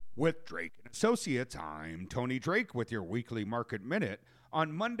With Drake Associates, I'm Tony Drake with your weekly market minute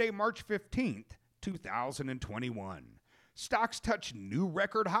on Monday, March 15th, 2021. Stocks touched new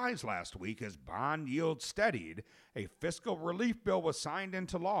record highs last week as bond yields steadied, a fiscal relief bill was signed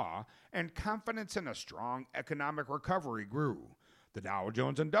into law, and confidence in a strong economic recovery grew. The Dow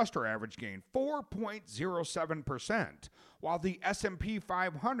Jones Industrial Average gained 4.07%, while the S&P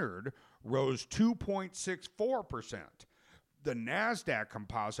 500 rose 2.64%. The Nasdaq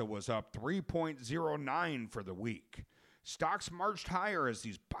Composite was up 3.09 for the week. Stocks marched higher as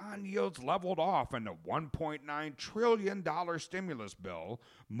these bond yields leveled off and the $1.9 trillion stimulus bill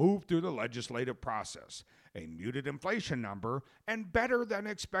moved through the legislative process. A muted inflation number and better than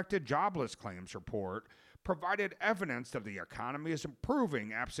expected jobless claims report provided evidence that the economy is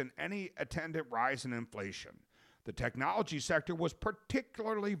improving absent any attendant rise in inflation. The technology sector was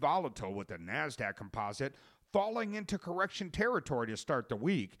particularly volatile, with the Nasdaq Composite falling into correction territory to start the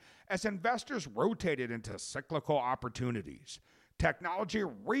week as investors rotated into cyclical opportunities. Technology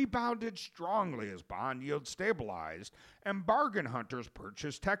rebounded strongly as bond yields stabilized and bargain hunters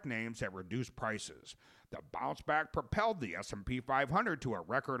purchased tech names at reduced prices. The bounce back propelled the S&P 500 to a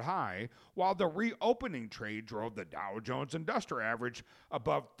record high, while the reopening trade drove the Dow Jones Industrial Average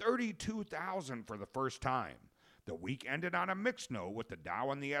above 32,000 for the first time. The week ended on a mixed note, with the Dow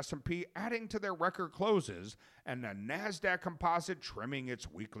and the S&P adding to their record closes and the Nasdaq Composite trimming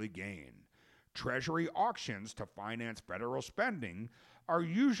its weekly gain. Treasury auctions to finance federal spending are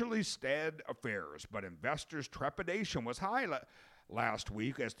usually staid affairs, but investors' trepidation was high last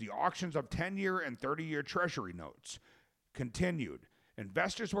week as the auctions of 10-year and 30-year Treasury Notes continued.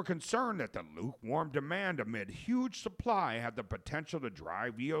 Investors were concerned that the lukewarm demand amid huge supply had the potential to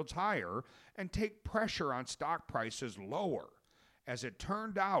drive yields higher and take pressure on stock prices lower. As it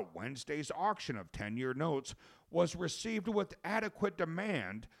turned out, Wednesday's auction of 10-year notes was received with adequate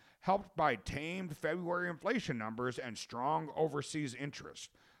demand, helped by tamed February inflation numbers and strong overseas interest.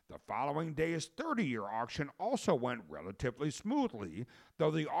 The following day's 30-year auction also went relatively smoothly,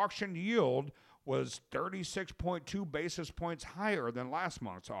 though the auction yield was 36.2 basis points higher than last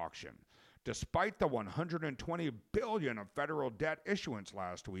month's auction. Despite the $120 billion of federal debt issuance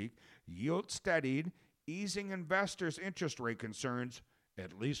last week, yields steadied, easing investors' interest rate concerns,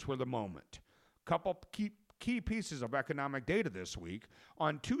 at least for the moment. Couple key pieces of economic data this week.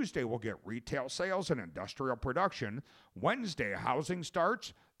 On Tuesday, we'll get retail sales and industrial production. Wednesday, housing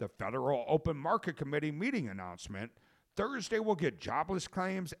starts, the Federal Open Market Committee meeting announcement. Thursday, we'll get jobless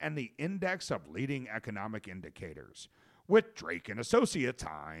claims and the index of leading economic indicators. With Drake & Associates,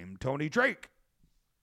 I'm Tony Drake.